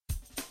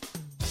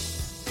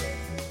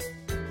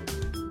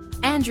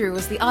Andrew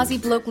is the Aussie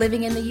bloke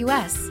living in the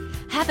US.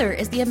 Heather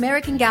is the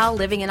American gal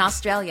living in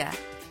Australia.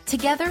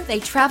 Together, they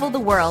travel the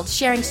world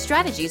sharing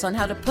strategies on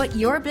how to put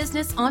your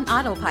business on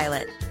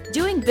autopilot.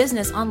 Doing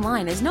business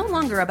online is no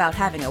longer about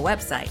having a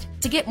website.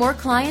 To get more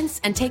clients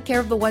and take care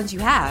of the ones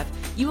you have,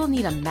 you will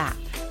need a map.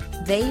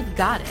 They've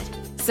got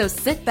it. So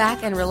sit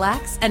back and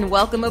relax and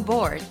welcome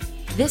aboard.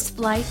 This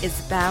flight is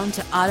bound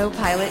to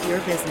autopilot your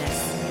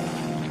business.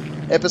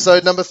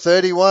 Episode number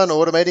 31,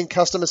 Automating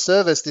Customer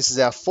Service. This is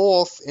our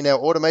fourth in our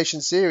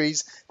automation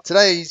series.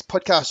 Today's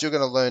podcast, you're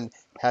going to learn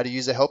how to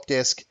use a help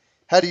desk,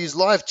 how to use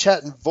live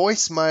chat and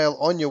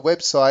voicemail on your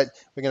website.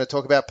 We're going to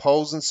talk about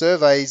polls and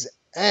surveys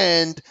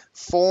and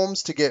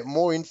forms to get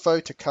more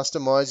info to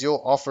customize your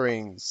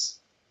offerings.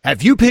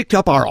 Have you picked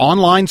up our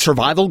online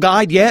survival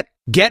guide yet?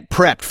 Get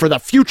prepped for the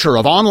future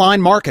of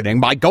online marketing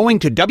by going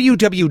to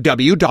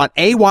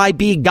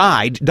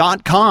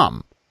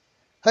www.aybguide.com.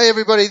 Hey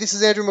everybody, this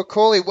is Andrew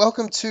McCauley.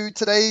 Welcome to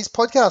today's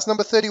podcast,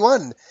 number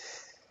 31.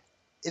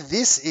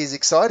 This is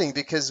exciting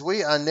because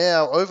we are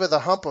now over the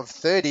hump of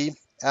 30.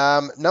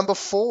 Number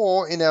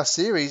 4 in our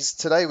series.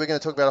 Today we're going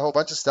to talk about a whole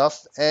bunch of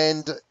stuff,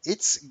 and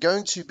it's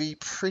going to be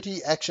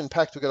pretty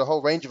action-packed. We've got a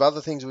whole range of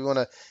other things we want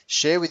to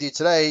share with you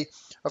today.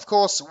 Of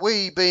course,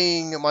 we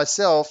being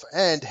myself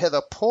and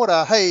Heather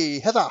Porter. Hey,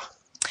 Heather.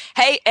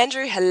 Hey,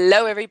 Andrew.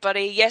 Hello,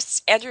 everybody.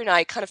 Yes, Andrew and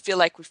I kind of feel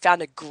like we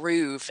found a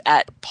groove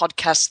at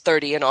podcast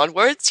 30 and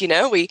onwards. You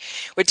know, we're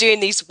doing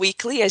these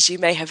weekly, as you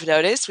may have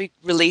noticed. We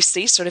release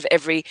these sort of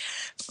every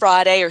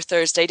Friday or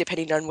Thursday,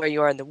 depending on where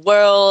you are in the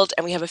world.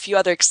 And we have a few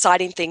other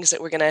exciting things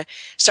that we're going to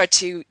start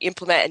to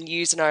implement and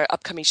use in our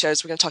upcoming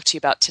shows we're going to talk to you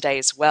about today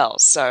as well.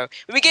 So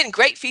we've been getting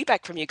great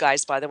feedback from you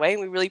guys, by the way,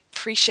 and we really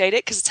appreciate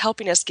it because it's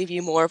helping us give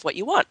you more of what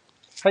you want.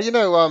 Hey, you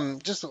know,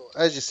 just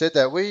as you said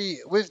that,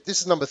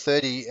 this is number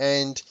 30,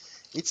 and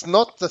it's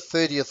not the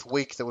 30th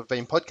week that we've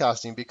been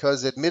podcasting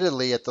because,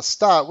 admittedly, at the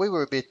start we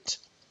were a bit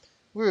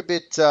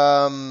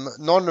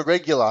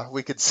non-regular,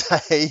 we could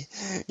say.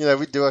 You know,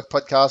 we'd do a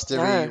podcast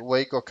every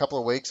week or a couple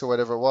of weeks or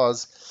whatever it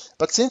was.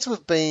 But since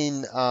we've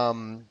been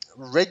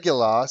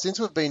regular,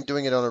 since we've been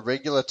doing it on a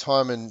regular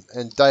time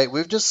and date,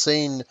 we've just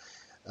seen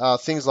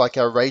things like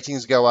our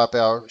ratings go up,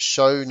 our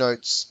show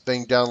notes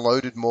being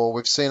downloaded more.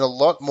 We've seen a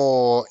lot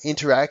more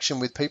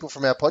interaction with people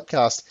from our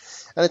podcast,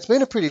 and it's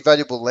been a pretty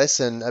valuable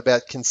lesson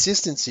about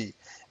consistency.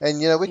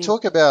 And, you know, we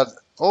talk about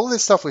all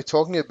this stuff we're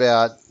talking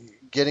about,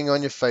 getting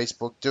on your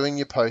Facebook, doing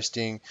your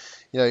posting,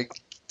 you know,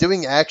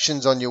 doing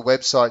actions on your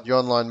website, your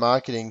online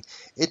marketing.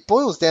 It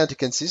boils down to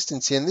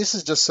consistency, and this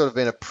has just sort of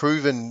been a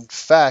proven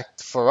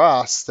fact for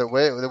us that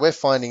we're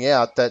finding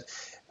out that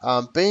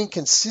being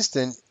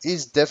consistent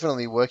is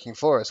definitely working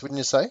for us, wouldn't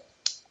you say?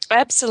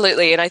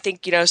 Absolutely. And I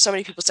think, you know, so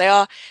many people say,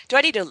 oh, do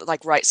I need to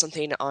like write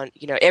something on,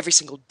 you know, every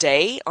single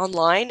day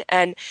online?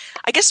 And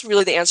I guess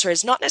really the answer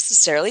is not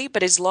necessarily,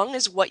 but as long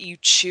as what you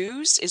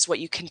choose is what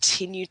you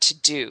continue to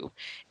do.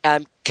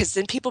 Because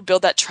then people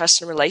build that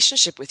trust and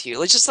relationship with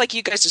you. It's just like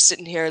you guys are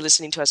sitting here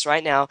listening to us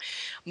right now.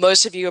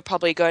 Most of you are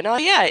probably going, oh,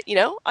 yeah, you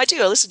know, I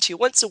do. I listen to you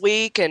once a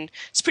week, and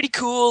it's pretty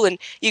cool. And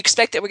you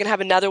expect that we're going to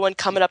have another one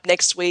coming up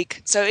next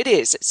week. So it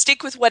is.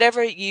 Stick with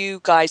whatever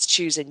you guys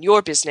choose in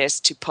your business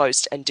to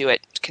post and do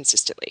it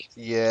consistently.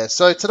 Yeah.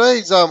 So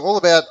today's all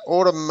about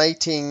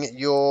automating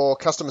your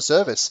customer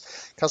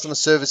service. Customer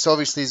service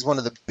obviously is one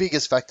of the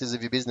biggest factors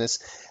of your business.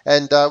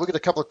 And we've got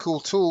a couple of cool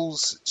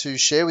tools to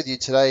share with you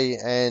today,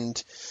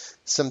 and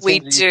some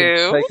things that you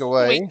can take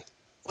away.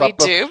 We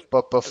do.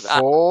 But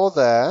before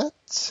that...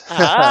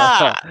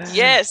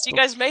 yes, you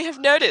guys may have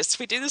noticed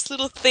we do this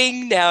little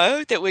thing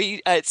now that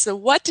it's a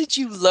What Did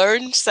You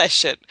Learn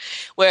session,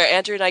 where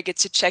Andrew and I get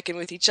to check in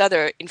with each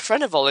other in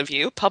front of all of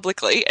you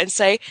publicly and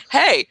say,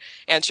 hey,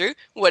 Andrew,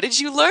 what did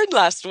you learn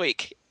last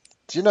week?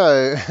 Do you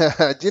know,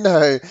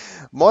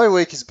 my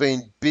week has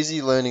been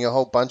busy learning a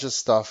whole bunch of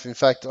stuff. In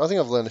fact, I think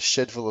I've learned a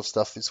shed full of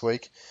stuff this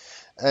week.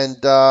 And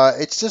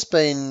it's just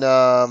been,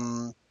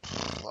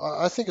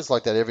 I think it's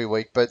like that every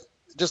week, but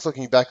just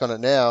looking back on it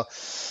now,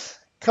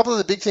 a couple of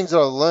the big things that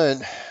I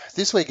learned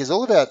this week is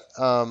all about,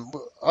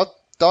 I've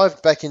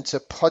dived back into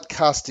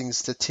podcasting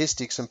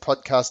statistics and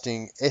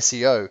podcasting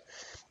SEO,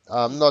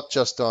 not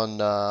just on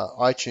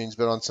iTunes,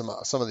 but on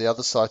some of the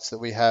other sites that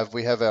we have.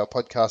 We have our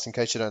podcast, in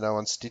case you don't know,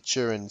 on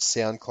Stitcher and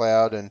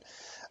SoundCloud and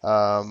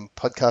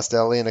Podcast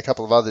Alley and a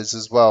couple of others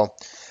as well.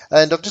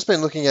 And I've just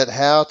been looking at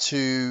how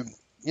to,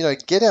 you know,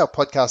 get our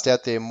podcast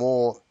out there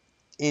more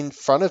in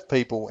front of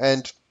people,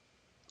 and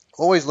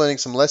always learning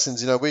some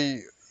lessons. You know,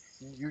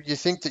 you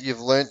think that you've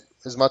learnt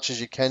as much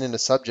as you can in a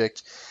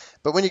subject,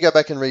 but when you go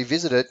back and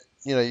revisit it,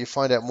 you know, you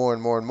find out more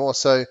and more and more.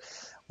 So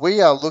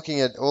we are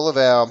looking at all of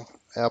our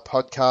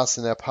podcasts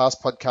and our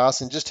past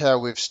podcasts and just how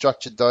we've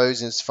structured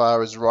those as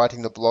far as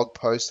writing the blog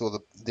post or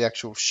the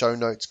actual show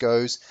notes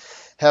goes,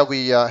 what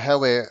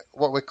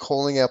we're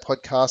calling our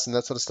podcast and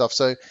that sort of stuff.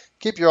 So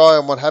keep your eye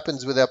on what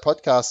happens with our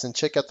podcasts and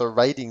check out the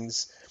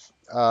ratings,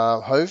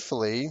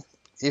 hopefully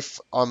if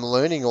I'm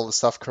learning all the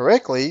stuff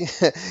correctly,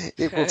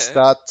 it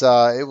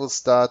will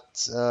start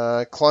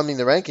climbing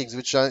the rankings,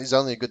 which is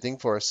only a good thing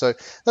for us. So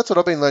that's what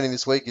I've been learning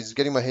this week, is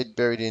getting my head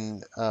buried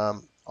in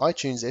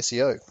iTunes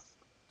SEO.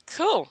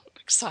 Cool.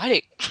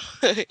 Exciting.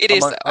 It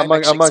is. I'm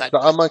actually excited.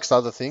 Amongst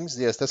other things,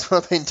 yes, that's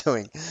what I've been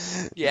doing.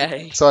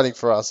 Yay. Exciting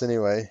for us,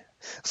 anyway.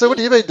 So what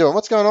have you been doing?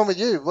 What's going on with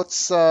you?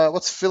 What's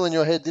filling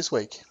your head this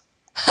week?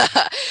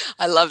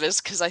 I love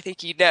this because I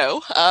think you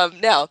know.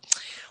 Now,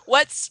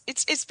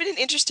 it's been an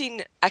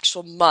interesting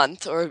actual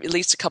month, or at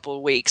least a couple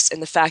of weeks, in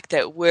the fact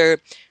that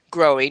we're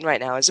growing right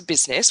now as a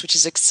business, which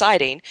is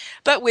exciting.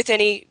 But with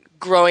any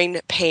growing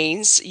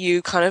pains,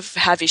 you kind of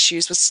have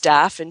issues with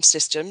staff and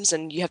systems,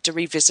 and you have to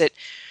revisit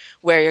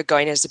where you're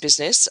going as a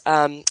business.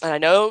 And I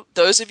know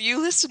those of you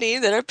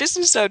listening that are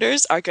business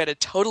owners are going to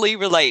totally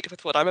relate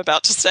with what I'm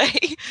about to say.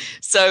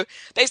 So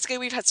basically,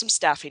 we've had some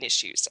staffing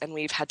issues, and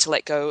we've had to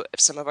let go of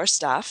some of our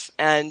staff,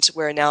 and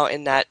we're now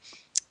in that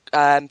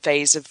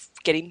phase of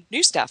getting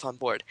new staff on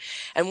board.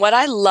 And what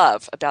I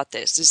love about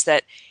this is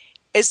that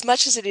as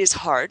much as it is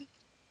hard,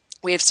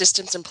 we have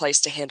systems in place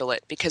to handle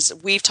it, because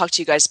we've talked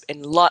to you guys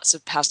in lots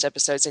of past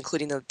episodes,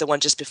 including the one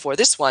just before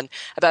this one,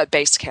 about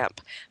Basecamp.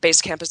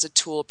 Basecamp is a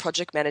tool,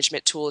 project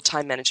management tool, a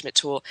time management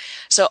tool.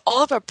 So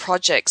all of our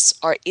projects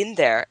are in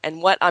there,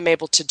 and what I'm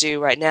able to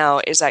do right now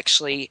is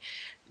actually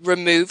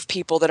remove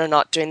people that are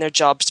not doing their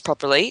jobs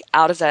properly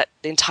out of that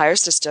entire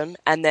system,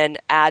 and then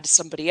add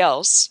somebody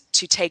else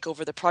to take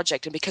over the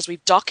project. And because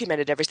we've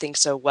documented everything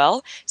so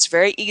well, it's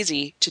very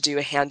easy to do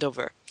a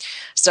handover.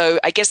 So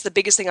I guess the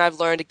biggest thing I've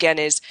learned again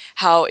is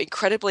how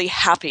incredibly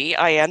happy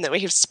I am that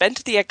we have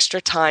spent the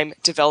extra time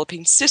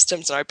developing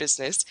systems in our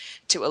business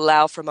to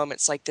allow for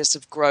moments like this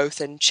of growth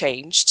and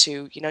change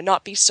to,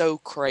 not be so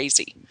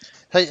crazy.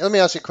 Hey, let me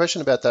ask you a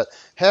question about that.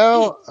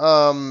 How,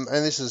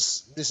 and this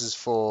is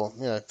for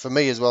for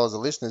me as well as the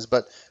listeners,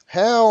 but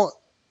how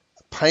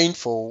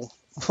painful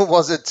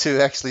was it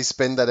to actually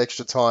spend that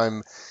extra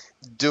time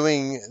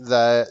doing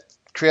that,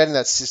 creating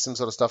that system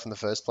sort of stuff in the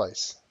first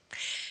place?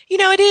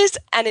 It is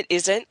and it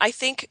isn't. I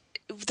think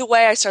the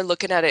way I started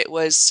looking at it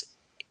was,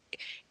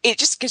 it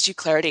just gives you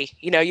clarity.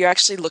 You're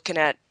actually looking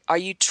at, are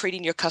you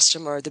treating your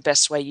customer the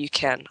best way you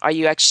can? Are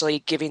you actually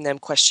giving them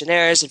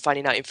questionnaires and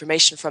finding out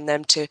information from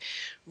them to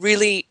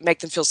really make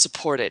them feel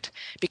supported?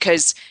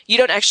 Because you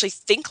don't actually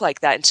think like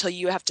that until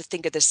you have to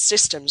think of the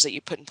systems that you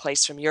put in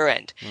place from your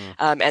end.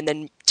 And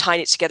then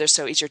tying it together.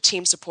 So is your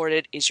team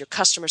supported? Is your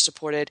customer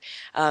supported?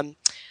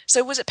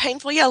 So was it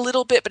painful? Yeah, a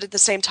little bit. But at the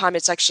same time,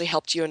 it's actually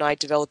helped you and I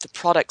develop the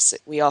products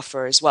that we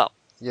offer as well.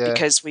 Yeah.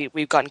 Because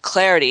we've gotten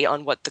clarity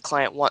on what the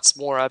client wants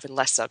more of and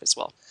less of as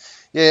well.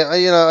 Yeah,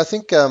 I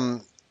think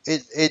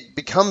it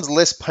becomes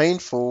less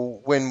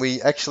painful when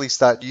we actually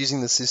start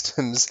using the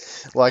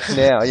systems like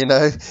now,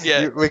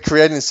 Yeah. We're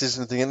creating a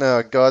system thinking,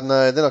 oh, God,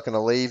 no, they're not going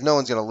to leave. No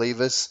one's going to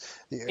leave us.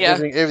 Yeah.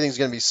 Everything's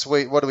going to be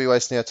sweet. What are we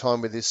wasting our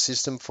time with this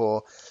system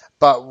for?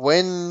 But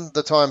when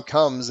the time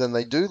comes and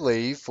they do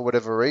leave for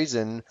whatever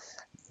reason,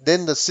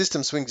 then the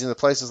system swings into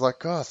place. It's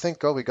like, oh, thank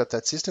God we got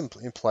that system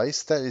in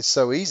place. That is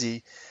so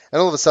easy.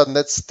 And all of a sudden,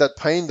 that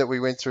pain that we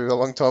went through a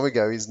long time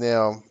ago is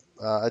now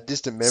a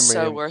distant memory.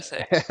 So worth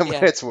it.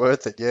 Yeah. It's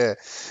worth it, yeah.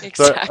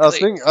 Exactly. So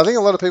I think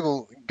a lot of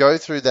people go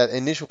through that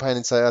initial pain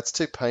and say, oh, it's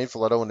too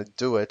painful, I don't want to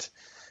do it.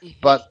 Mm-hmm.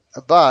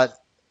 But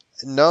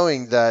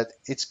knowing that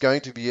it's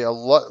going to be a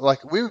lot,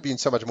 like we would be in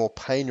so much more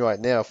pain right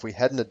now if we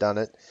hadn't have done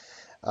it.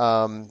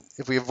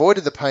 If we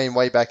avoided the pain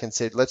way back and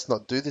said, let's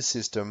not do this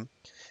system,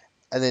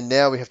 and then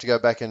now we have to go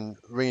back and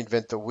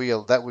reinvent the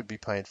wheel, that would be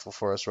painful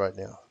for us right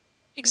now.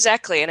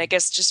 Exactly. And I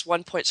guess just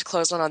one point to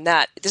close on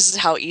that. This is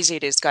how easy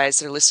it is, guys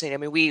that are listening. I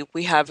mean,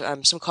 we have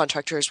some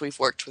contractors we've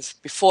worked with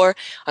before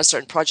on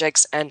certain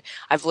projects, and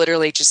I've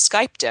literally just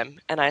Skyped him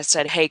and I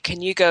said, hey,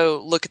 can you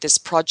go look at this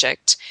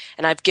project?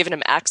 And I've given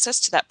him access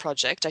to that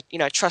project.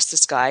 I trust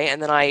this guy.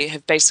 And then I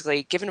have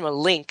basically given him a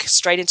link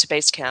straight into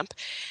Basecamp.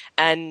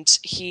 And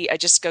I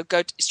just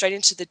go straight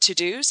into the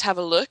to-dos, have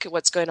a look at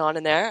what's going on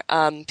in there,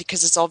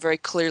 because it's all very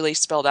clearly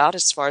spelled out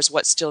as far as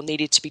what still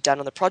needed to be done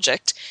on the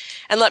project.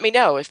 And let me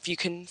know if you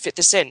can fit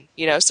this in,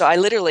 So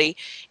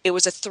it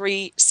was a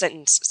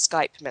 3-sentence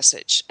Skype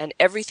message, and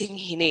everything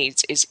he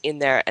needs is in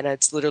there, and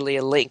it's literally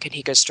a link, and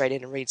he goes straight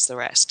in and reads the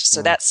rest.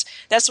 So that's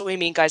what we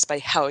mean, guys, by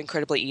how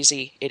incredibly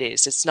easy it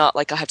is. It's not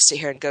like I have to sit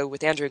here and go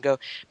with Andrew and go,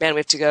 man, we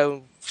have to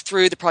go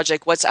through the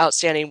project, what's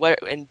outstanding,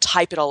 and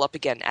type it all up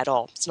again at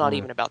all. It's not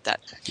even about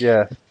that.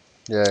 Yeah.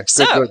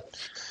 So, good.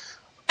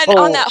 And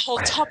on that whole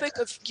topic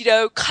of,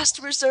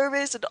 customer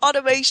service and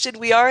automation,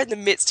 we are in the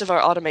midst of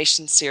our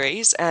automation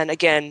series. And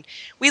again,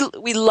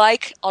 we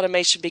like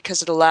automation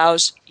because it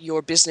allows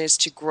your business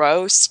to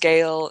grow,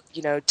 scale,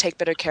 take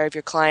better care of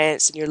your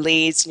clients and your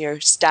leads and your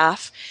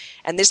staff.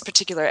 And this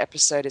particular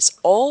episode is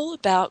all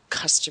about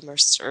customer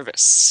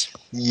service.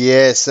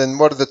 Yes, and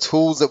what are the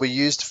tools that we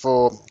used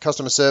for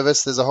customer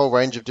service? There's a whole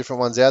range of different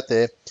ones out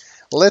there.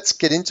 Let's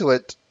get into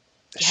it,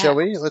 shall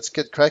we? Let's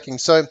get cracking.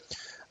 So,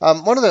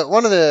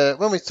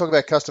 when we talk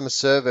about customer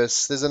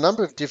service, there's a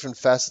number of different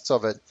facets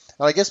of it.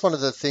 And I guess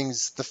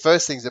the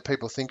first things that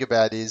people think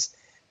about is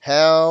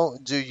how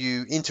do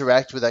you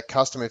interact with that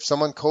customer? If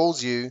someone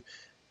calls you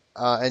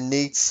and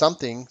needs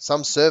something,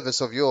 some service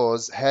of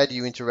yours, how do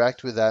you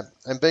interact with that?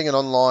 And being an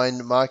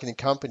online marketing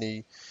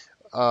company,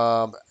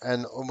 and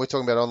we're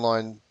talking about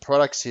online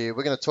products here,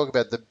 we're going to talk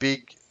about the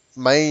big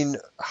main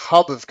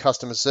hub of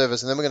customer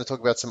service, and then we're going to talk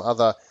about some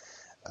other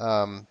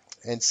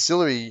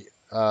ancillary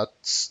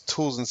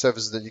tools and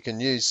services that you can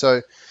use.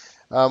 So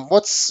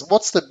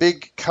what's the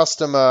big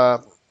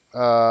customer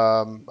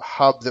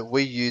hub that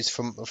we use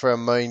for our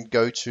main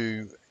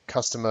go-to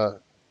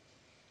customer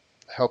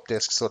help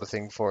desk sort of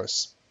thing for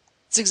us?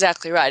 That's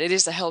exactly right. It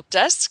is a help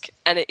desk,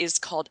 and it is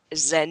called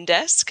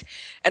Zendesk.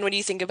 And when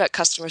you think about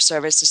customer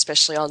service,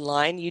 especially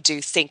online, you do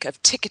think of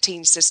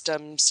ticketing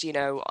systems,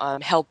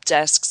 help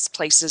desks,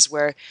 places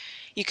where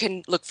you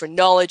can look for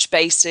knowledge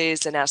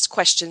bases and ask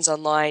questions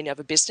online of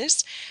a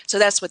business. So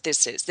that's what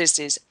this is. This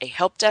is a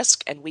help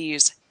desk, and we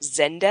use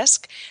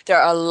Zendesk.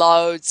 There are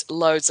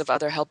loads of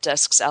other help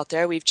desks out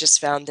there. We've just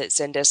found that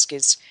Zendesk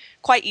is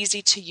quite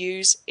easy to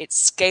use.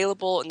 It's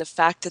scalable in the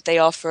fact that they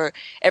offer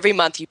every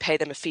month you pay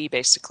them a fee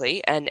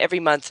basically, and every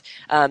month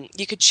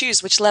you could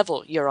choose which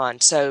level you're on.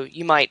 So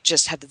you might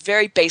just have the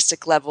very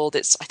basic level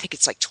that's, I think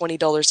it's like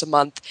 $20 a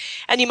month,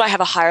 and you might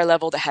have a higher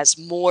level that has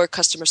more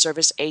customer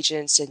service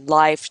agents and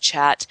live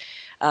chat,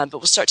 but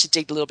we'll start to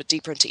dig a little bit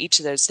deeper into each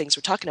of those things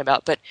we're talking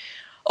about. But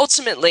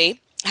ultimately,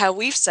 how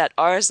we've set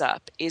ours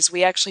up is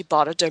we actually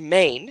bought a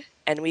domain,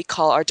 and we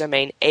call our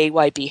domain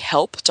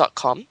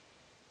aybhelp.com.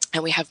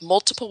 And we have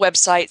multiple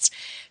websites,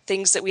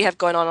 things that we have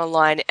going on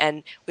online,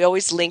 and we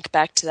always link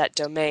back to that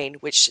domain,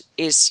 which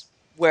is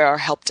where our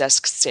help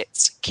desk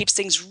sits. Keeps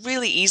things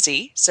really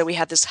easy, so we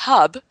have this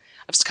hub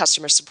of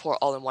customer support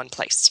all in one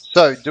place.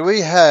 So do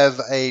we have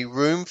a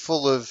room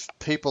full of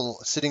people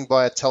sitting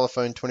by a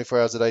telephone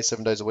 24 hours a day,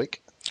 7 days a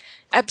week?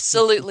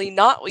 Absolutely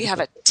not. We have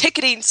a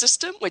ticketing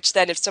system, which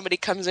then if somebody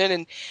comes in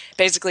and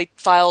basically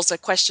files a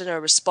question or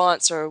a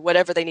response or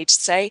whatever they need to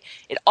say,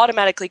 it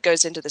automatically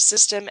goes into the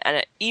system and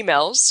it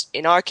emails,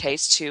 in our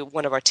case, to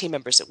one of our team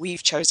members that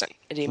we've chosen.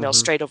 It emails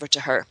straight over to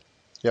her.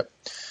 Yep.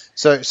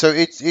 So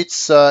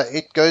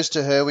it goes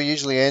to her. We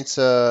usually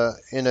answer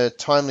in a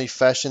timely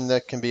fashion.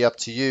 That can be up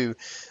to you.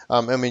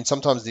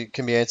 Sometimes it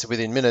can be answered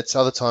within minutes.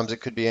 Other times it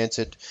could be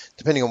answered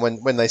depending on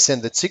when they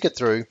send the ticket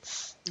through.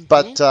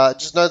 But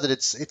just know that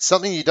it's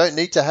something you don't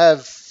need to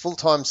have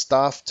full-time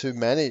staff to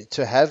manage,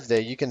 to have there.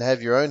 You can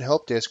have your own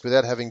help desk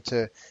without having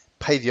to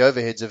pay the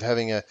overheads of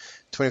having a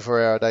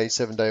 24-hour a day,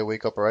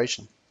 7-day-a-week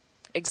operation.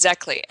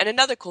 Exactly. And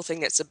another cool thing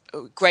that's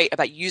great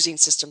about using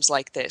systems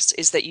like this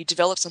is that you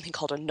develop something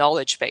called a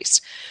knowledge base.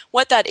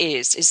 What that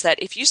is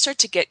that if you start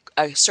to get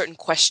a certain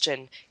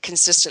question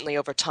consistently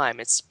over time,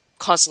 it's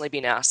constantly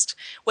being asked,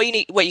 what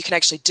you can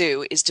actually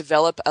do is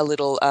develop a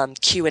little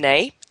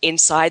Q&A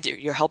inside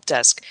your help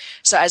desk.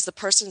 So as the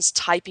person's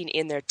typing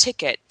in their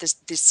ticket, this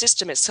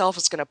system itself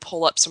is going to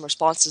pull up some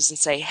responses and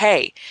say,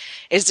 hey,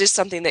 is this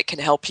something that can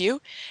help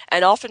you?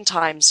 And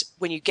oftentimes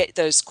when you get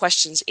those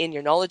questions in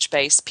your knowledge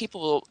base,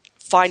 people will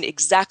find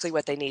exactly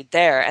what they need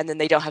there, and then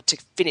they don't have to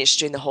finish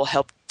doing the whole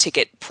help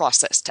ticket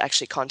process to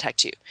actually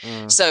contact you.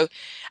 So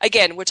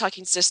again, we're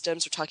talking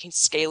systems, we're talking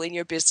scaling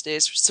your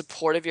business,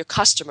 support of your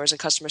customers and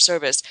customer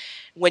service.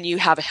 When you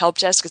have a help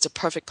desk, it's a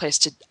perfect place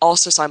to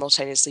also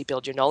simultaneously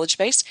build your knowledge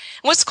base.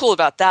 And what's cool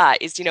about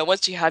that is,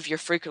 once you have your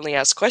frequently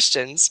asked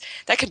questions,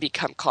 that can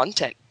become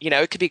content.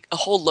 It could be a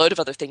whole load of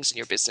other things in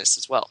your business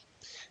as well.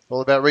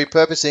 All about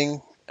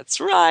repurposing. That's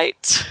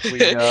right.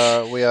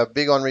 We are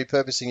big on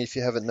repurposing, if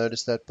you haven't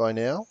noticed that by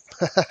now.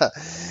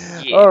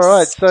 Yes. All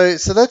right,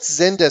 so that's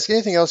Zendesk.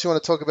 Anything else you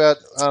want to talk about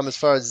as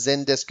far as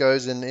Zendesk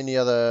goes, and any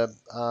other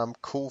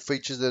cool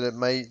features that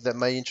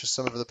may interest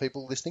some of the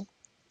people listening?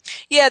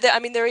 Yeah,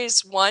 there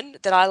is one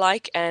that I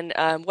like, and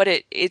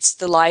it's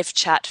the live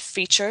chat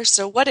feature.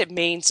 So what it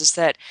means is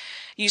that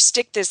you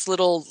stick this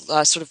little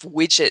sort of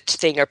widget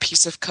thing or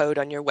piece of code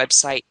on your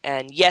website,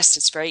 and yes,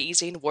 it's very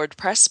easy in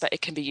WordPress, but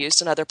it can be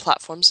used on other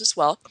platforms as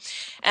well.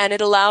 And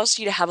it allows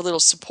you to have a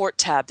little support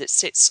tab that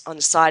sits on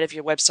the side of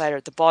your website or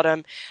at the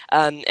bottom,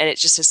 and it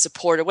just says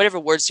support or whatever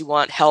words you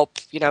want, help,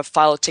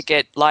 file a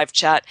ticket, live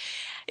chat.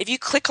 If you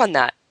click on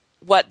that,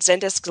 what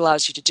Zendesk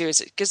allows you to do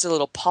is it gives a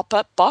little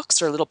pop-up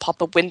box or a little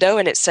pop-up window,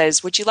 and it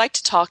says, would you like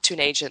to talk to an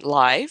agent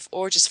live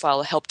or just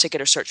file a help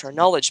ticket or search our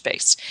knowledge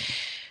base?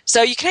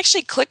 So you can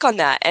actually click on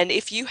that, and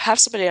if you have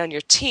somebody on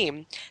your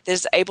team that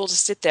is able to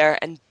sit there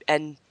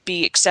and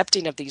be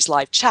accepting of these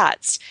live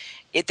chats,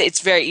 it's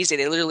very easy.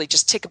 They literally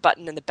just tick a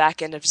button in the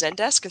back end of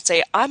Zendesk and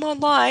say, I'm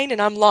online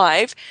and I'm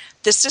live.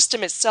 The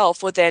system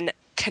itself will then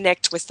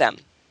connect with them.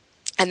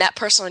 And that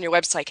person on your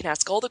website can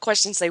ask all the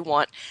questions they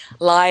want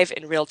live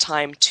in real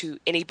time to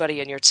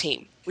anybody on your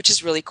team, which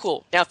is really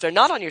cool. Now, if they're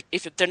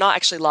not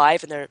actually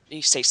live and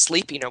you say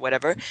sleeping or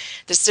whatever,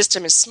 the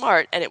system is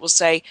smart and it will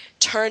say,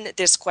 turn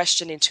this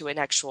question into an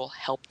actual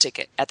help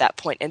ticket at that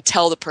point and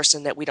tell the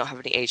person that we don't have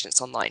any agents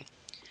online.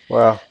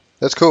 Wow,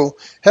 that's cool.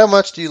 How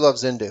much do you love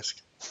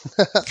Zendesk?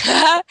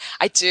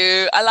 I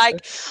do.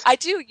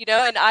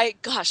 And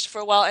gosh, for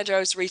a while, Andrew, I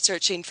was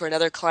researching for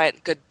another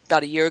client good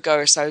about a year ago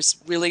or so. I was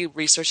really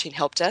researching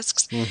help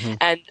desks. Hmm.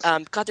 And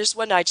God, there's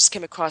one I just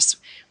came across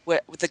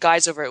with the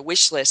guys over at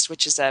Wishlist,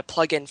 which is a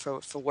plugin for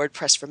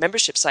WordPress for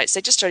membership sites.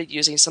 They just started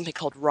using something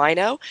called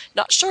Rhino.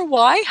 Not sure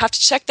why. Have to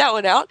check that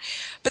one out.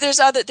 But there's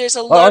a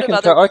Oh, load of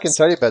other I can ones.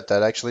 tell you about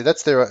that actually.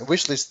 That's their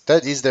wish list.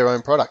 That is their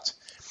own product.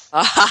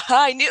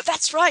 I knew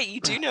that's right.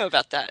 You do know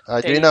about that.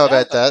 I There do you know go.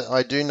 about that.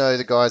 I do know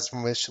the guys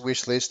from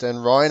Wishlist,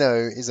 and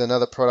Rhino is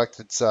another product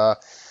that's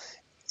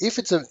if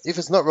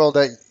it's not rolled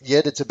out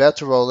yet, it's about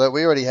to roll out.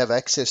 We already have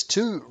access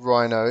to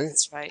Rhino,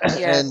 That's right.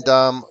 Yeah.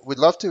 and we'd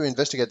love to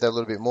investigate that a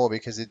little bit more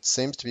because it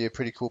seems to be a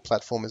pretty cool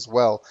platform as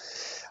well.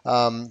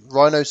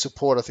 Rhino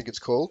Support, I think it's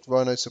called,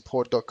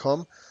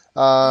 rhinosupport.com.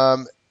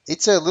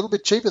 It's a little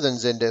bit cheaper than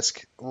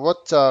Zendesk.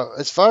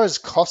 As far as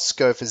costs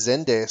go for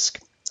Zendesk,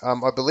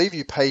 I believe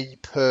you pay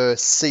per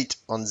seat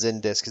on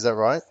Zendesk. Is that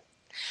right?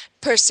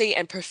 Per seat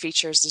and per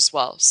features as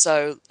well.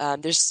 So I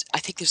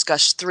think there's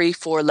gosh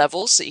 3-4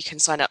 levels that you can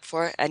sign up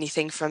for.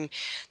 Anything from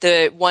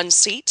the one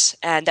seat,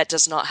 and that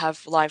does not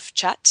have live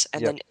chat,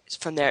 and Yep. then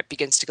from there it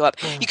begins to go up.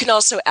 You can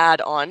also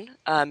add on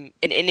in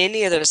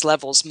any of those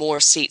levels more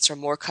seats or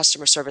more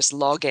customer service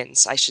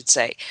logins, I should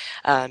say,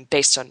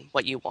 based on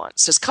what you want.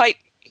 So it's quite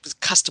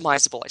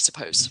customizable, I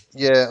suppose.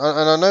 Yeah,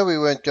 and I know we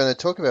weren't going to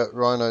talk about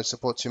Rhino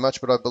Support too much,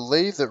 but I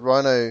believe that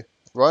Rhino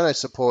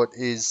Support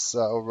is,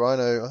 or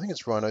Rhino, I think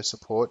it's Rhino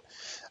Support.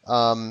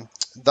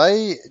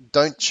 They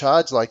don't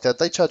charge like that.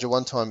 They charge a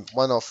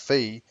one-off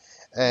fee,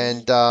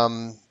 and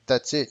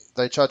that's it.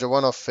 They charge a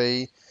one-off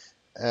fee,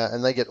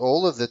 and they get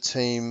all of the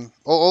team,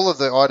 all of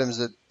the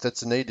items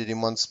that's needed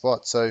in one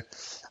spot. So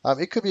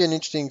it could be an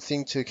interesting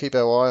thing to keep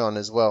our eye on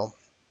as well.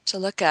 To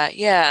look at.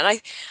 Yeah,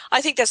 and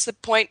I think that's the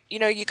point.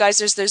 You guys,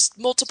 there's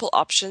multiple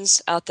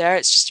options out there.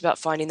 It's just about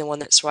finding the one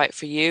that's right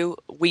for you.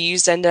 We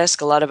use Zendesk.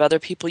 A lot of other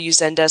people use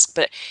Zendesk.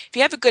 But if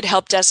you have a good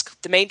help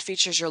desk, the main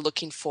features you're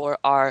looking for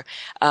are,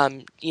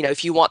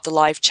 if you want the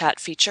live chat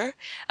feature,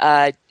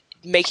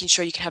 making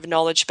sure you can have a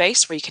knowledge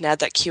base where you can add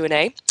that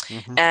Q&A,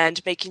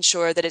 and making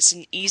sure that it's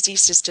an easy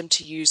system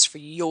to use for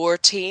your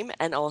team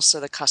and also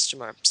the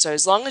customer. So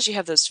as long as you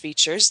have those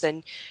features,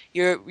 then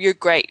you're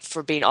great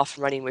for being off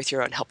and running with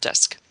your own help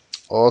desk.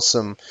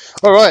 Awesome.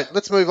 All right,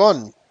 let's move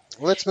on.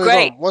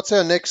 Great. What's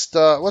our next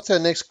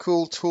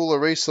cool tool or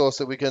resource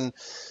that we can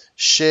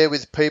share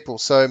with people?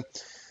 So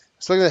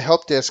looking at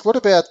help desk, what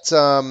about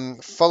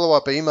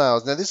follow-up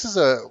emails? Now, this is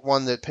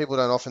one that people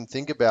don't often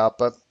think about,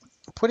 but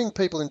putting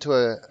people into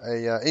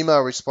a email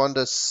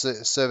responder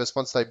service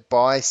once they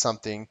buy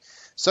something,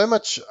 so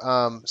much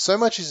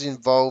is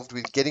involved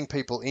with getting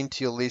people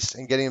into your list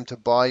and getting them to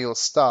buy your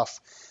stuff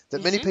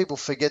that many people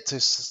forget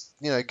to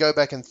go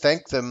back and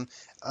thank them,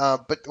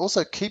 but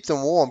also keep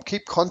them warm,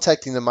 keep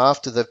contacting them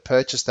after they've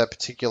purchased that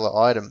particular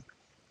item.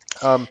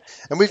 And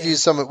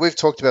we've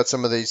talked about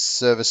some of these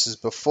services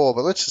before,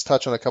 but let's just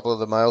touch on a couple of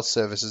the mail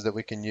services that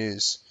we can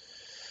use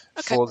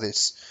for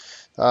this.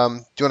 Do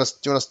you want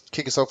to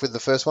kick us off with the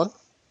first one?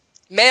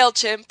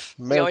 MailChimp.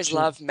 We always MailChimp.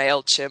 love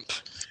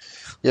MailChimp.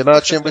 Yeah,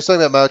 MailChimp. We're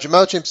talking about MailChimp.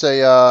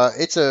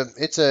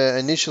 MailChimp's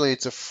initially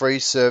it's a free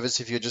service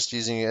if you're just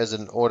using it as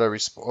an not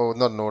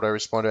an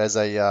autoresponder, as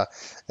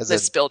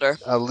List builder.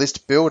 a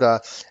list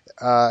builder.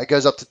 It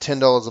goes up to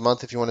 $10 a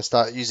month if you want to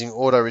start using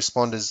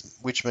autoresponders,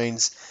 which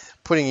means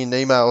putting in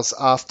emails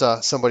after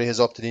somebody has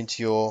opted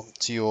into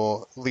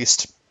your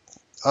list.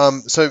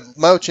 So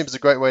MailChimp is a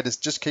great way to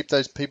just keep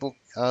those people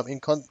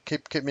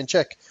keep them in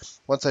check.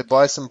 Once they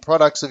buy some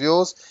products of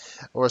yours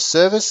or a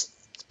service,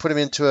 put them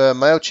into a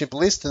MailChimp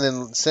list and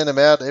then send them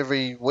out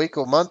every week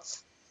or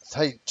month.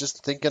 Hey,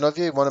 just thinking of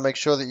you. Want to make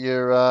sure that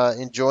you're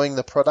enjoying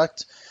the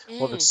product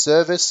or the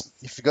service.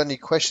 If you've got any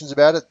questions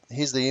about it,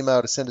 here's the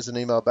email to send us an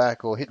email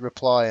back or hit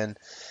reply and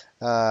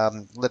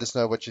let us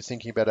know what you're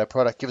thinking about our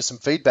product. Give us some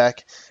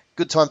feedback.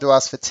 Good time to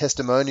ask for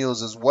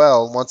testimonials as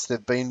well once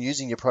they've been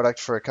using your product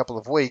for a couple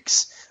of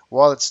weeks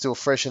while it's still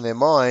fresh in their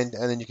mind,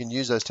 and then you can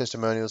use those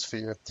testimonials for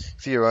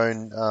your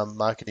own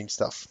marketing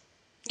stuff.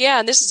 Yeah,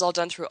 and this is all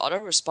done through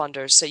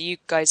autoresponders. So you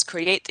guys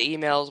create the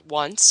email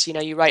once,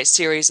 you write a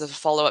series of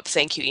follow-up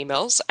thank you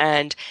emails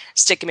and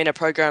stick them in a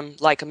program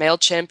like a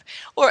MailChimp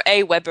or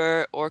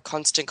Aweber or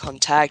Constant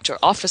Contact or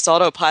Office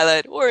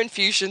Autopilot or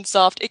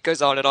Infusionsoft. It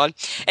goes on and on.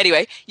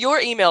 Anyway, your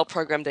email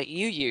program that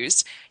you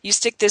use, you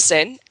stick this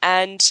in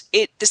and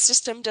the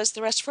system does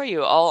the rest for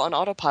you, all on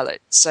autopilot.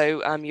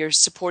 So you're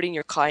supporting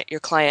your client,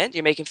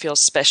 you're making them feel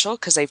special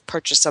because they've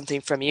purchased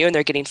something from you and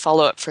they're getting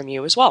follow-up from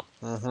you as well.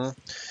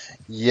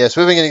 Yes,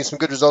 we've been getting some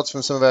good results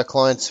from some of our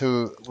clients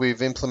who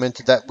we've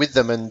implemented that with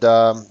them, and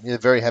they're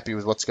very happy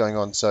with what's going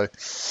on. So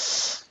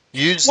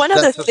use one that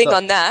other sort of thing stuff.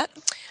 on that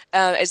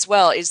as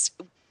well is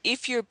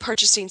if you're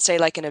purchasing, say,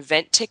 like an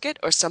event ticket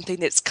or something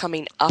that's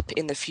coming up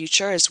in the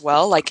future as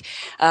well, like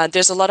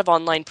there's a lot of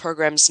online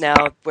programs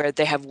now where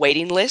they have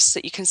waiting lists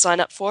that you can sign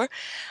up for.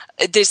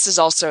 This is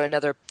also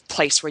another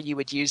place where you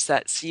would use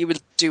that. So you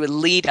would do a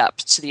lead up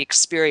to the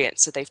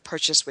experience that they've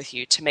purchased with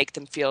you to make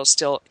them feel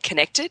still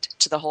connected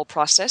to the whole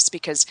process,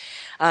 because,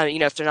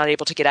 if they're not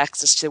able to get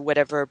access to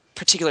whatever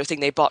particular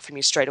thing they bought from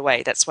you straight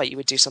away, that's why you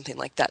would do something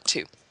like that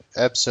too.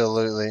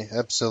 Absolutely,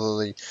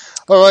 absolutely.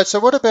 All right. So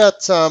what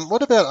about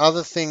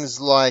other things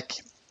like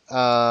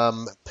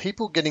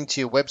people getting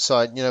to your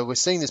website? We're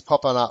seeing this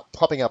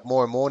popping up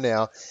more and more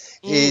now.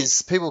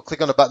 Is people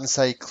click on a button,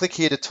 say, click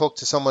here to talk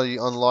to somebody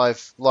on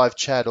live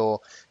chat,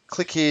 or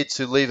click here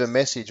to leave a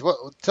message.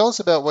 Tell us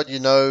about what you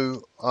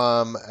know,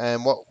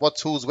 and what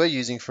tools we're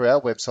using for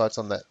our websites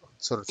on that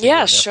sort of thing. Yeah,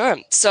 right now. sure.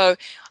 So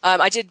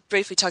I did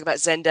briefly talk about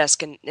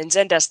Zendesk, and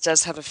Zendesk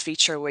does have a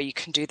feature where you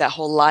can do that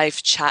whole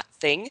live chat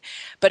thing.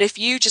 But if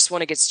you just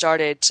want to get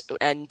started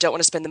and don't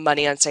want to spend the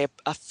money on, say,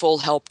 a full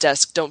help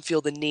desk, don't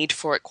feel the need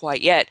for it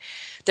quite yet,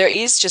 there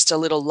is just a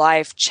little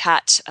live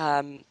chat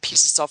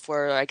piece of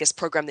software, I guess,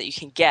 program that you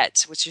can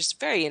get, which is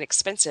very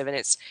inexpensive, and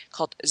it's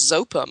called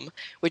Zopim,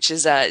 which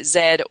is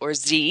Z or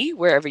Z,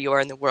 wherever you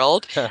are in the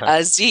world,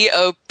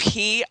 Zopim,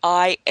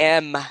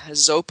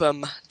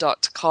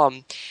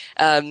 Zopim.com.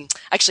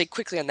 Actually,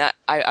 quickly on that,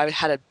 I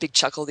had a big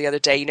chuckle the other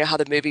day. You know how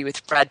the movie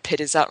with Brad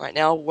Pitt is out right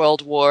now,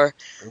 World War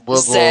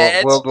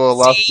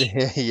Last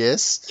Year,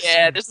 yes.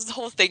 Yeah, there's this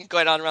whole thing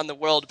going on around the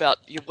world about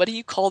what do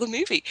you call the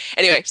movie?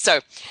 Anyway, so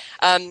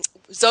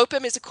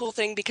Zopim is a cool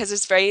thing because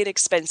it's very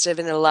inexpensive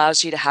and it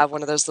allows you to have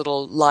one of those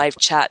little live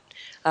chat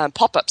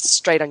pop-ups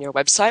straight on your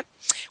website.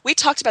 We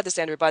talked about this,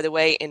 Andrew, by the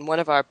way, in one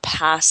of our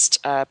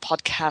past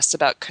podcasts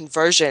about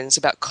conversions,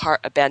 about cart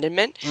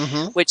abandonment,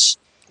 which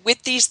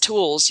with these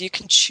tools, you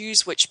can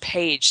choose which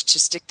page to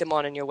stick them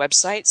on your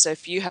website. So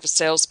if you have a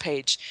sales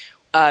page,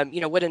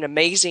 what an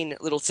amazing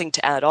little thing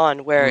to add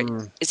on where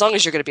as long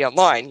as you're going to be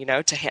online,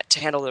 to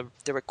handle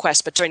the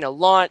request, but during a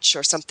launch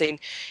or something,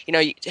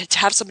 to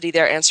have somebody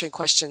there answering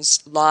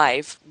questions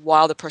live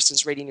while the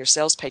person's reading your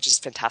sales page is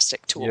a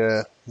fantastic tool.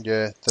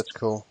 Yeah, that's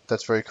cool.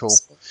 That's very cool.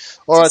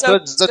 All right, so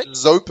that's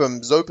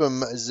Zopim,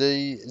 Zopim,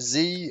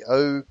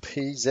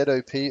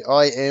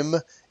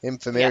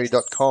 for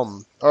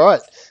Mary.com. All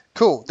right,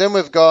 cool. Then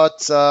we've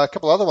got a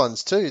couple other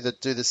ones too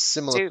that do this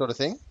similar sort of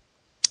thing.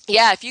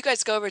 Yeah, if you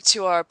guys go over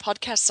to our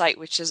podcast site,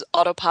 which is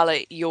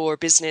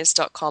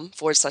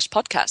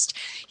autopilotyourbusiness.com/podcast,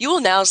 you will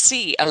now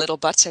see a little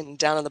button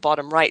down on the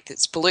bottom right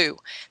that's blue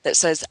that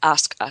says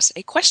Ask Us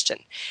a Question.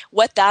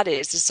 What that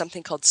is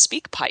something called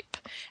SpeakPipe,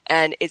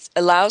 and it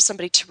allows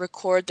somebody to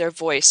record their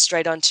voice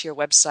straight onto your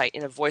website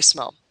in a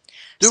voicemail.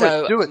 Do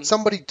it.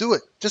 Somebody do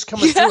it. Just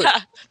come and do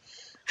it.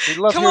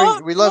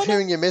 We love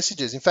hearing your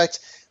messages. In fact,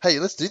 hey,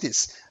 let's do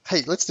this.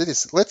 I'm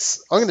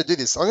going to do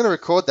this. I'm going to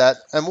record that,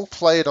 and we'll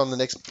play it on one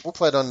of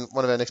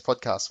our next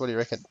podcasts. What do you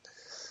reckon?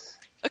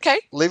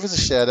 Okay. Leave us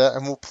a shout out,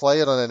 and we'll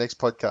play it on our next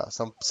podcast.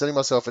 I'm setting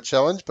myself a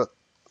challenge, but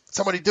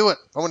somebody do it.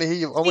 I want to hear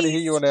you. I want to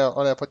hear you on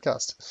our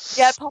podcast.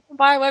 Yeah, pop on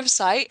by our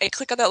website and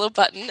click on that little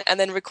button, and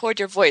then record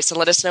your voice and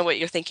let us know what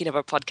you're thinking of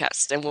our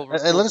podcast, and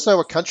and let us know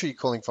what country you're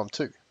calling from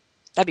too.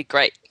 That'd be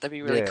great. That'd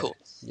be really cool.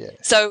 Yeah.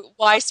 So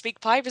why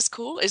SpeakPipe is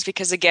cool is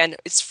because, again,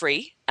 it's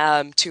free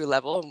to a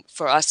level.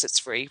 For us, it's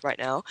free right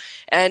now.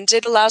 And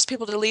it allows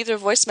people to leave their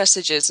voice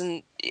messages.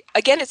 And,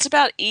 again, it's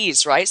about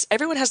ease, right?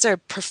 Everyone has their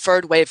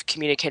preferred way of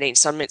communicating.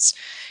 Some it's,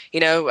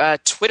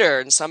 Twitter,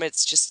 and some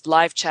it's just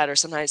live chat, or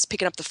sometimes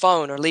picking up the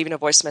phone or leaving a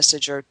voice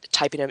message or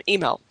typing an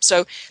email.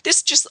 So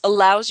this just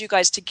allows you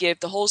guys to give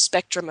the whole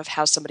spectrum of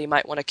how somebody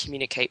might want to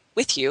communicate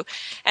with you.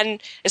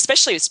 And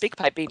especially with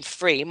SpeakPipe being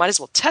free, you might as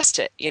well test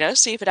it,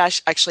 see if it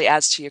actually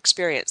adds to your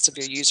experience of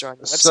your user on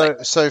your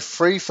website. So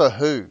free for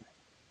who?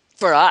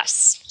 For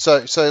us.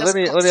 So let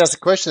me ask a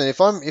question. If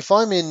I'm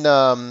in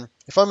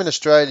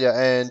Australia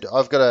and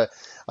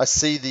I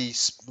see the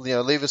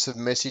leave us a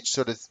message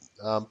sort of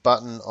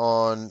button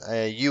on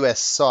a US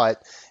site,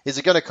 is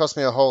it going to cost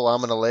me a whole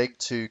arm and a leg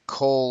to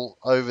call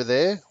over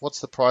there? What's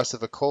the price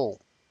of a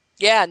call?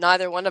 Yeah,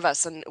 neither one of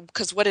us. And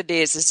because what it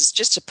is it's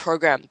just a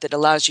program that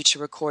allows you to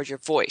record your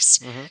voice.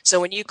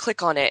 So when you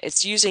click on it,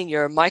 it's using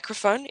your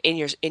microphone in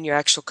your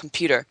actual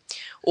computer,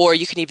 or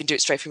you can even do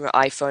it straight from your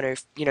iPhone or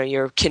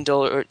your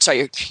Kindle or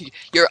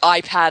your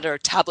iPad or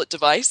tablet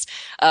device.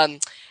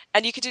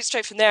 And you can do it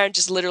straight from there and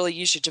just literally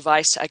use your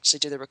device to actually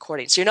do the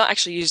recording. So you're not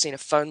actually using a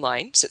phone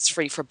line, so it's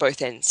free for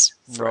both ends.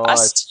 For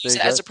us to use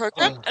it as a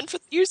program and for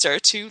the user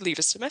to leave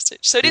us a message.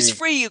 So it is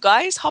free, you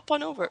guys. Hop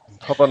on over.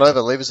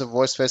 Leave us a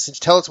voice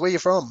message. Tell us where you're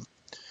from.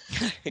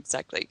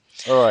 Exactly.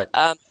 All right.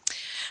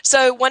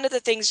 So one of the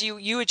things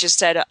you had just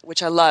said,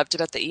 which I loved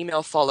about the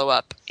email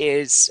follow-up,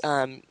 is,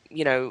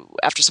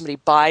 after somebody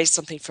buys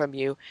something from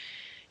you,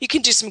 you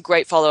can do some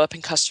great follow-up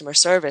in customer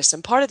service.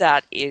 And part of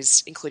that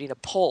is including a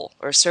poll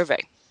or a survey.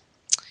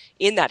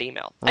 in that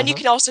email. And you Mhm.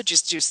 can also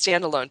just do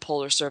standalone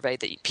poll or survey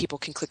that people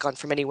can click on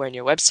from anywhere in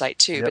your website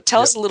too. But Yep,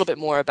 tell yep. us a little bit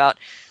more about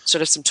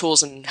sort of some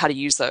tools and how to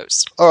use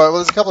those. All right, well,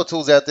 there's a couple of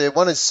tools out there.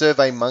 One is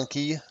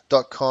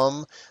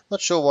surveymonkey.com.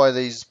 Not sure why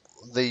these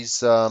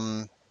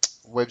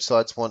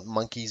websites want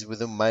monkeys with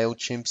them,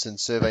 MailChimps and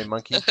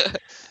SurveyMonkey.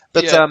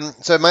 But Yeah.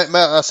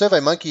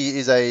 SurveyMonkey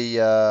is a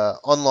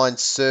online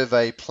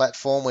survey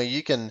platform where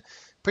you can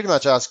pretty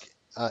much ask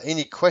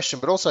any question,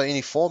 but also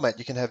any format.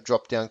 You can have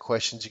drop-down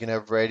questions, you can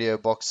have radio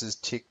boxes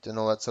ticked and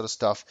all that sort of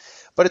stuff.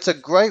 But it's a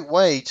great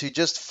way to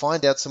just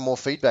find out some more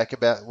feedback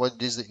about what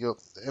it is that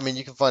I mean,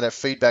 you can find out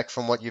feedback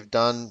from what you've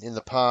done in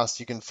the past.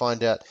 You can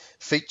find out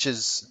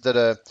features that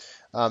are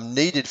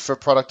needed for a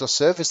product or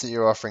service that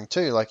you're offering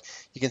too. Like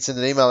you can send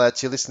an email out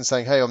to your listeners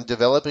saying, hey, I'm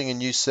developing a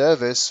new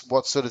service.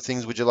 What sort of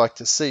things would you like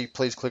to see?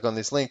 Please click on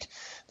this link.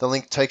 The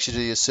link takes you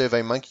to your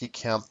SurveyMonkey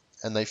account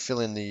and they fill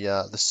in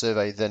the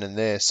survey then and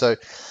there. So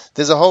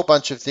there's a whole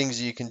bunch of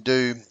things you can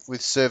do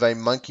with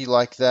SurveyMonkey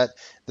like that.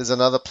 There's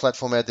another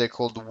platform out there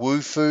called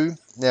Wufoo.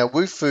 Now,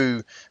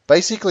 Wufoo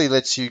basically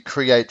lets you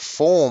create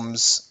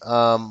forms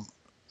for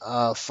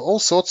all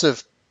sorts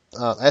of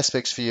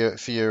aspects for your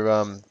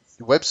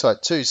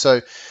website too. So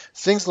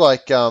things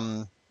like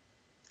you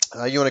want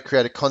to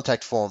create a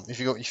contact form. If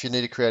you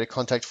need to create a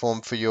contact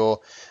form for your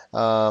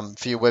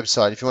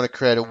website, if you want to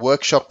create a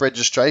workshop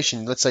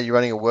registration, let's say you're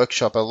running a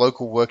workshop, a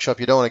local workshop,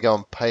 you don't want to go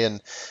and pay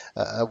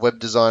a web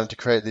designer to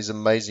create these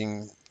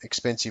amazing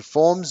expensive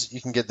forms.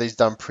 You can get these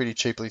done pretty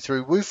cheaply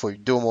through Wufoo. You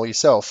can do them all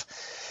yourself.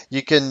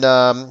 You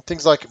can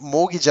things like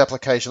mortgage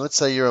application. Let's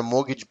say you're a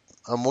mortgage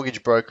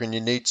broker and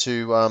you need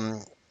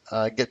to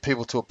get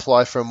people to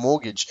apply for a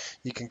mortgage.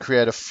 You can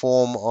create a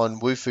form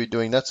on Wufoo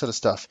doing that sort of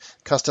stuff.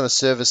 Customer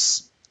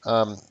service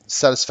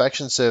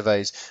satisfaction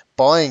surveys,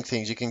 buying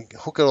things. You can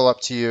hook it all up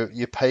to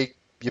your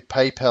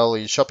PayPal or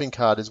your shopping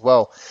cart as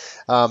well.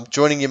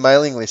 Joining your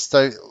mailing list.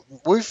 So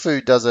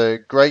Wufoo does a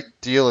great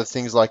deal of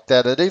things like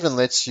that. It even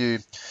lets you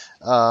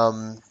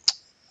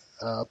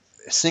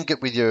sync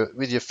it with your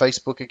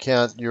Facebook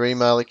account, your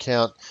email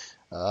account,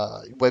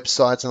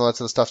 websites and all that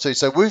sort of stuff too.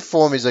 So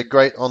Wooform is a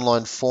great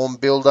online form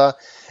builder.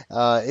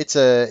 It's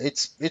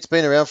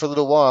been around for a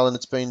little while and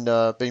it's been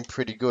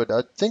pretty good.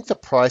 I think the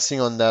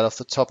pricing on that off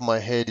the top of my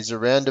head is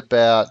around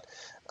about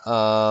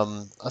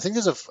I think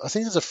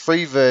there's a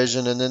free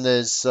version and then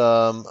there's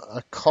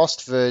a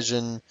cost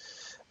version,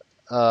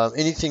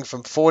 anything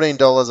from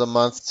 $14 a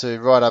month to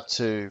right up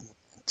to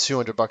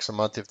 $200 a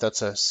month if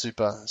that's a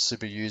super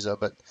user.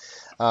 But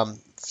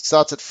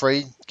starts at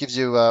free, gives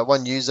you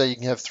one user. You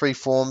can have 3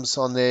 forms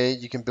on there.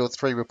 You can build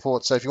 3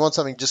 reports. So if you want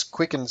something just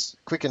quick and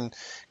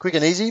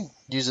easy,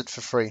 use it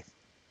for free.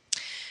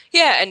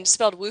 Yeah, and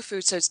spelled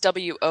Wufoo, so it's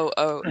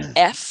WOOF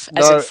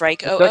as No, in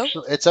Frank OO.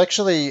 it's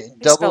actually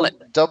Spell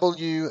it.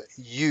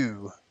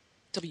 WUFOO.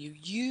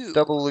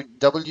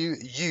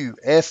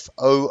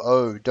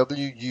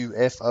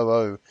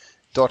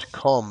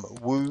 WUFOO.com.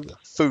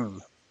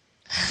 Wufoo.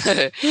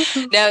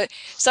 Now,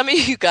 some of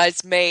you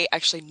guys may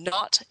actually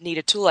not need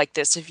a tool like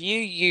this. If you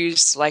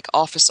use like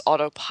Office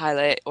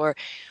Autopilot or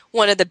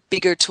one of the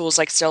bigger tools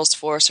like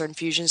Salesforce or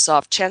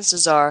Infusionsoft,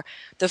 chances are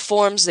the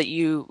forms that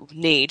you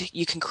need,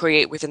 you can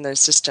create within those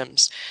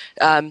systems.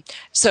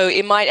 So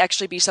it might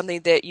actually be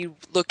something that you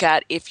look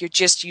at if you're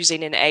just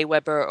using an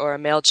Aweber or a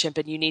MailChimp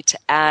and you need to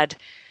add,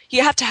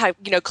 you have to have,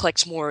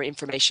 collect more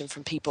information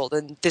from people,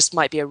 then this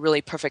might be a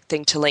really perfect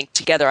thing to link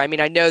together. I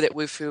mean, I know that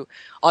Wufoo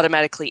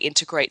automatically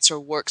integrates or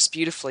works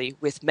beautifully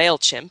with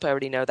MailChimp. I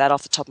already know that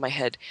off the top of my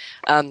head.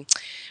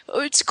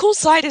 It's a cool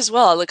site as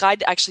well. Look,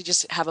 I'd actually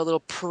just have a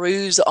little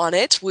peruse on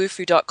it,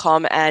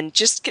 wufoo.com, and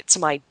just get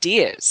some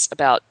ideas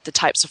about the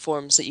types of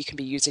forms that you can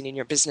be using in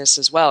your business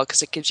as well,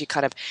 because it gives you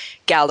kind of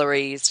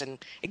galleries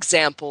and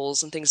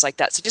examples and things like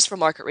that. So just for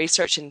market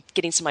research and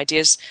getting some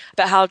ideas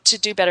about how to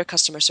do better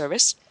customer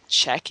service,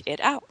 check it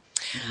out.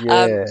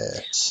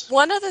 Yes.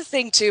 One other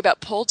thing too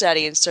about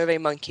PollDaddy and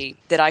SurveyMonkey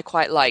that I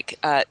quite like,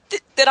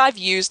 that I've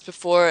used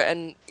before,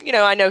 and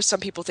I know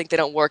some people think they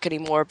don't work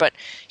anymore, but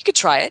you could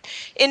try it.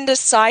 In the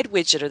side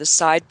widget or the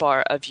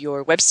sidebar of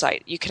your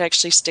website, you can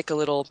actually stick a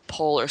little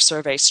poll or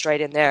survey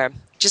straight in there,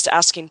 just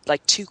asking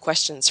like 2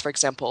 questions, for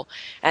example,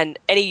 and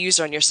any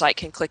user on your site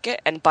can click it,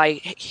 and by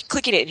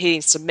clicking it and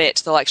hitting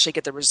submit, they'll actually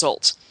get the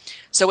result.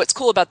 So what's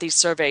cool about these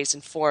surveys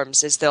and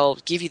forms is they'll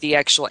give you the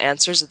actual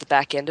answers at the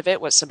back end of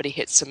it once somebody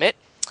hits submit.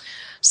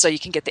 So you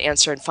can get the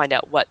answer and find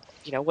out what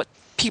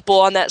people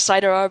on that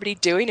site are already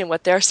doing and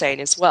what they're saying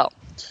as well.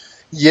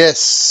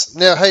 Yes.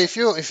 Now, hey, if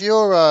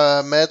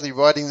you're madly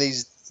writing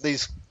these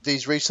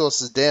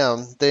resources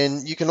down,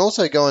 then you can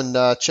also go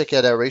and check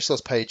out our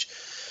resource page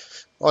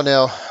on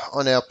our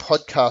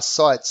podcast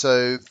site.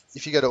 So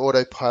if you go to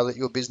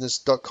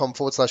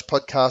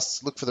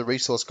autopilotyourbusiness.com/podcasts, look for the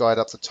resource guide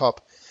up the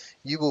top.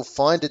 You will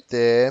find it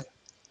there.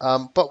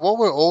 But what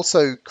we're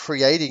also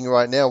creating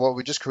right now, what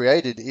we just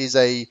created, is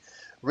a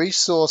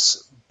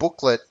resource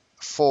booklet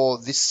for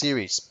this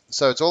series.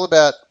 So it's all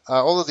about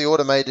all of the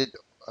automated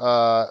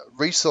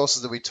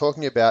resources that we're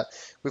talking about.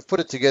 We've put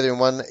it together in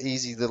one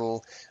easy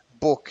little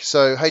book.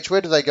 So H,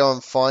 where do they go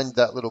and find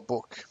that little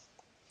book?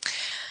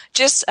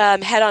 Just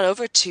head on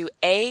over to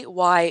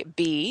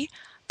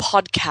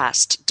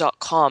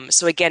aybpodcast.com.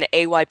 So again,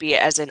 AYB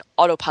as in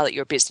autopilot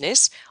your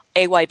business,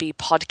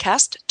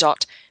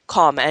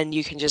 aybpodcast.com, and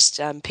you can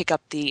just pick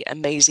up the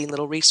amazing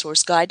little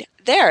resource guide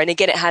there. And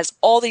again, it has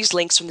all these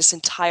links from this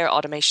entire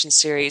automation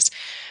series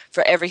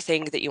for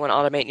everything that you want to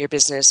automate in your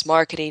business,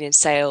 marketing and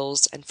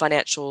sales and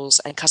financials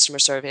and customer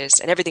service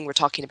and everything we're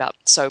talking about.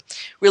 So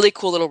really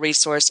cool little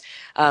resource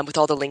with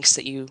all the links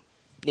that you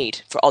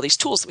need for all these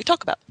tools that we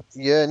talk about.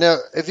 Yeah. Now,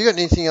 have you got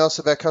anything else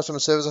about customer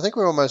service? I think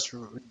we're almost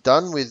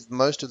done with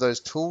most of those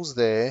tools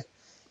there.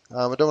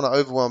 I don't want to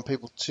overwhelm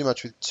people too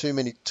much with too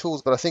many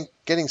tools, but I think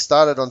getting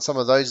started on some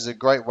of those is a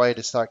great way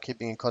to start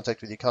keeping in contact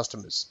with your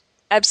customers.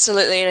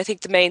 Absolutely. And I think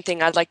the main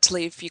thing I'd like to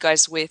leave you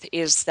guys with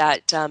is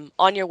that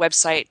on your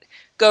website,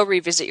 go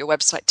revisit your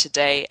website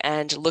today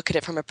and look at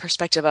it from a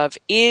perspective of,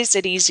 is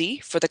it easy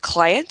for the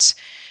client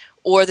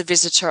or the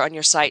visitor on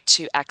your site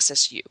to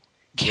access you?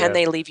 Can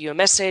they leave you a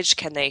message?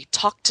 Can they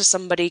talk to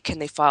somebody? Can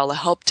they file a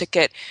help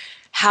ticket?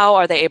 How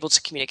are they able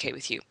to communicate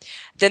with you?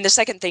 Then the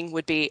second thing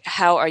would be,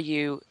 how are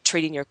you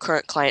treating your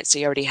current clients that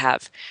you already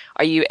have?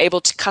 Are you able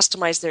to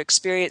customize their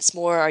experience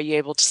more? Are you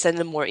able to send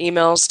them more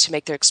emails to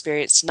make their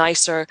experience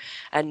nicer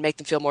and make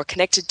them feel more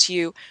connected to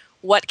you?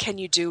 What can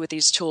you do with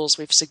these tools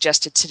we've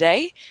suggested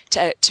today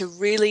to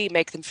really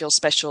make them feel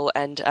special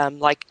and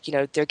like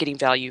they're getting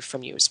value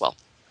from you as well?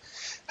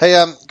 Hey,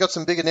 got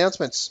some big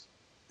announcements.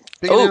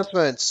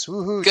 Announcements.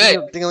 Woohoo!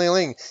 Good.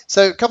 Ding-a-ling-a-ling.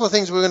 So a couple of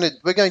things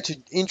we're going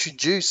to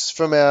introduce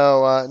from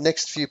our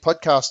next few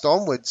podcasts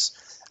onwards,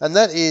 and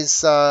that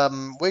is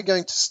we're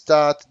going to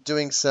start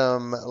doing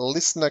some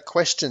listener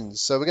questions.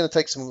 So we're going to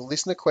take some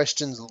listener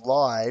questions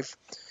live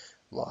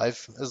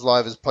as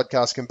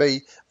podcasts can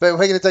be, but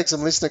we're going to take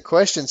some listener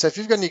questions. So if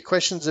you've got any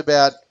questions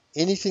about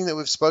anything that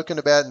we've spoken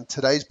about in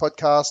today's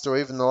podcast or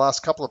even the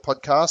last couple of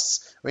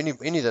podcasts, or any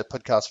of the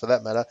podcasts for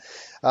that matter,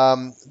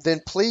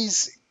 then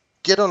please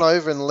get on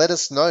over and let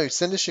us know.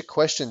 Send us your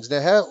questions.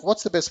 Now,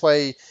 what's the best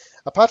way,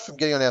 apart from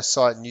getting on our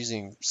site and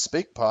using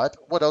SpeakPipe,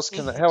 how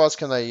else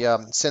can they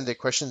send their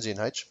questions in,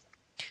 H?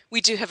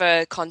 We do have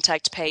a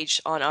contact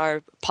page on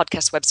our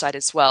podcast website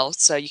as well.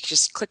 So you can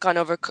just click on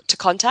over to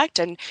contact,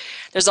 and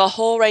there's a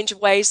whole range of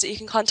ways that you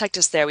can contact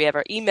us there. We have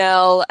our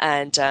email,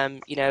 and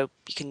you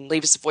can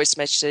leave us a voice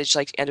message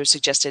like Andrew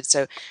suggested.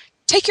 So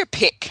take your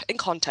pick and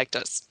contact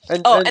us.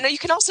 And you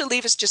can also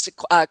leave us just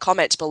a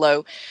comment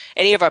below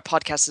any of our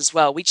podcasts as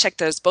well. We check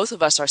those, both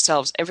of us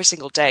ourselves, every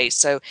single day.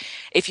 So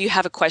if you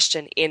have a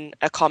question in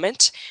a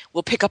comment,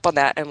 we'll pick up on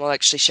that and we'll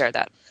actually share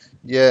that.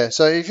 Yeah,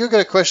 so if you've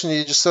got a question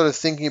you're just sort of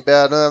thinking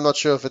about, I'm not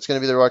sure if it's going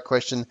to be the right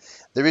question,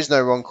 there is no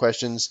wrong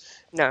questions.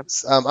 No.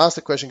 Ask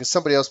the question because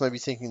somebody else may be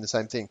thinking the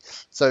same thing.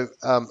 So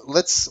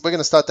we're going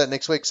to start that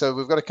next week. So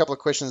we've got a couple of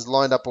questions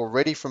lined up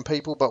already from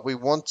people, but we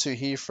want to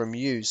hear from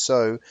you.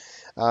 So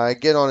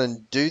get on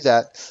and do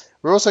that.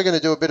 We're also going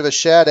to do a bit of a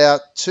shout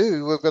out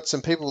too. We've got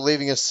some people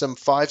leaving us some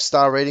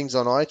 5-star ratings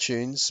on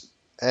iTunes,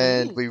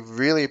 and we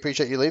really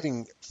appreciate you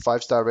leaving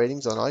 5-star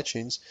ratings on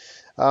iTunes.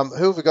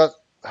 Who have we got?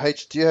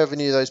 H, do you have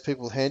any of those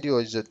people handy, or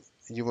is it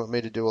you want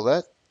me to do all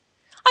that?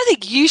 I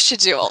think you should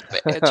do all of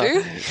it,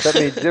 Andrew.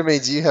 that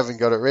means you haven't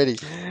got it ready.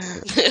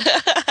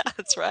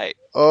 That's right.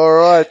 All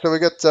right, so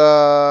we've got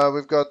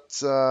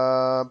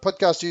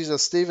podcast user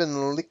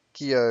Stephen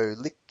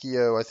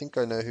Licchio. I think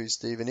I know who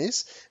Stephen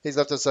is. He's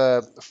left us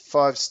a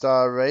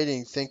 5-star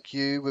rating. Thank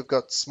you. We've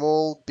got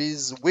Small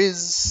Biz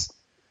Wiz.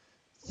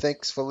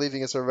 Thanks for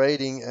leaving us a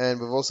rating, and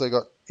we've also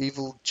got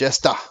Evil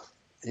Jester.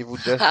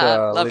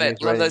 Love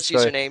it. Love those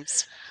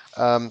usernames.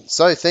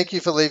 So thank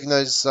you for leaving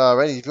those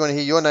ratings. If you want to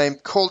hear your name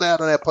called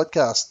out on our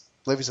podcast,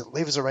 leave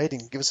us a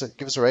rating. Give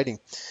us a rating.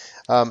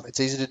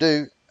 It's easy to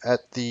do.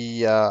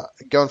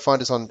 Go and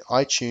find us on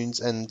iTunes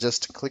and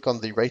just click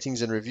on the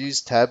ratings and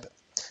reviews tab.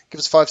 Give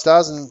us 5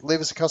 stars and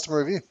leave us a customer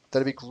review.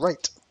 That'd be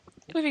great.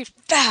 It would be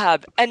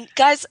fab. And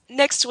guys,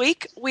 next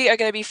week we are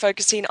going to be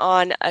focusing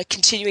on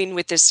continuing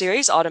with this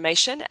series,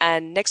 automation.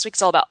 And next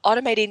week's all about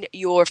automating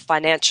your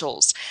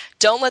financials.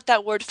 Don't let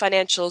that word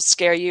financials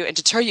scare you and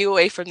deter you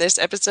away from this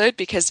episode,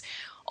 because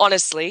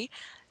honestly,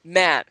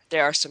 man,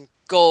 there are some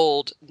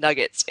gold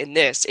nuggets in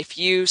this. If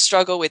you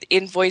struggle with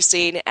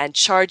invoicing and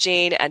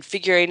charging and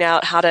figuring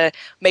out how to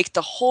make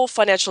the whole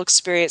financial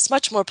experience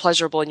much more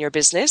pleasurable in your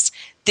business,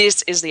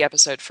 this is the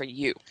episode for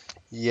you.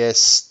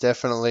 Yes,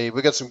 definitely.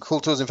 We've got some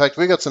cool tools. In fact,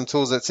 we've got some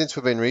tools that since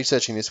we've been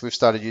researching this, we've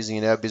started using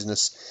in our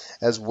business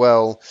as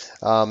well.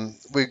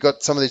 We've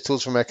got some of these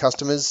tools from our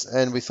customers,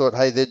 and we thought,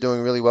 hey, they're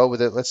doing really well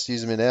with it. Let's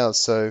use them in ours.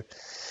 So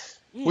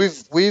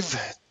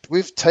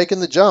we've taken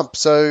the jump.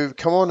 So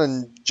come on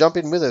and jump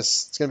in with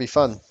us. It's going to be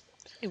fun.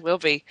 It will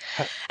be.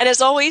 And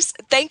as always,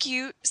 thank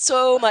you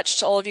so much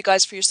to all of you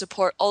guys for your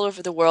support all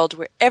over the world,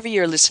 wherever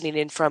you're listening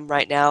in from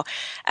right now.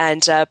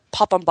 And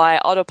pop on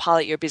by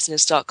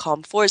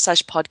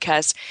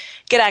autopilotyourbusiness.com/podcast.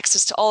 Get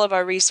access to all of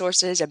our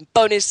resources and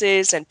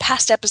bonuses and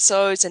past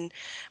episodes, and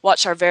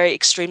watch our very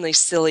extremely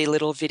silly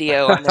little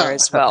video on there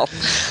as well.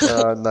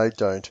 No,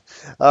 don't.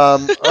 All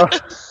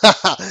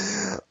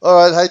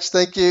right, H,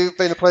 thank you.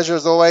 Been a pleasure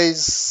as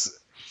always.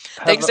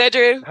 Thanks,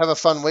 Andrew. Have a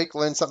fun week,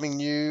 learn something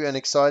new and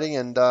exciting,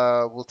 and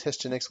we'll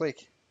test you next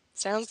week.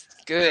 Sounds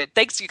good.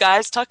 Thanks, you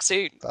guys. Talk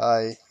soon.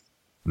 Bye.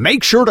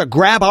 Make sure to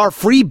grab our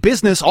free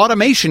business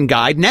automation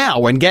guide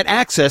now and get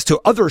access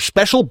to other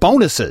special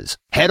bonuses.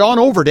 Head on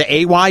over to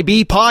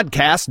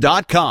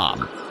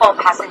aybpodcast.com. All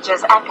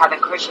passengers and cabin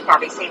crew should now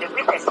be seated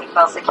with their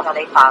seatbelts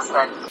securely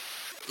fastened.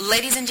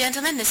 Ladies and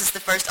gentlemen, this is the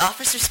first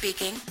officer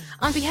speaking.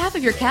 On behalf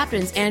of your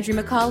captains, Andrew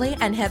McCauley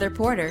and Heather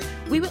Porter,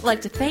 we would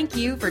like to thank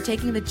you for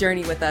taking the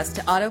journey with us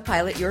to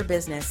autopilot your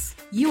business.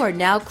 You are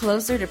now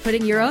closer to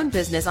putting your own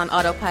business on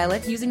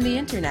autopilot using the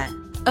internet.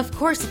 Of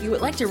course, if you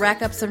would like to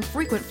rack up some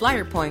frequent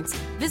flyer points,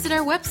 visit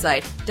our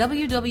website,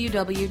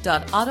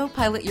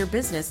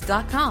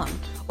 www.autopilotyourbusiness.com,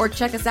 or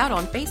check us out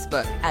on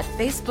Facebook at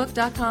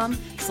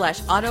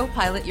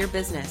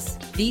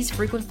facebook.com/autopilotyourbusiness. These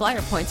frequent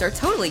flyer points are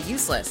totally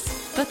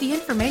useless, but the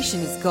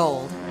information is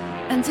gold.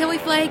 Until we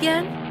fly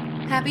again,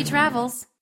 happy travels.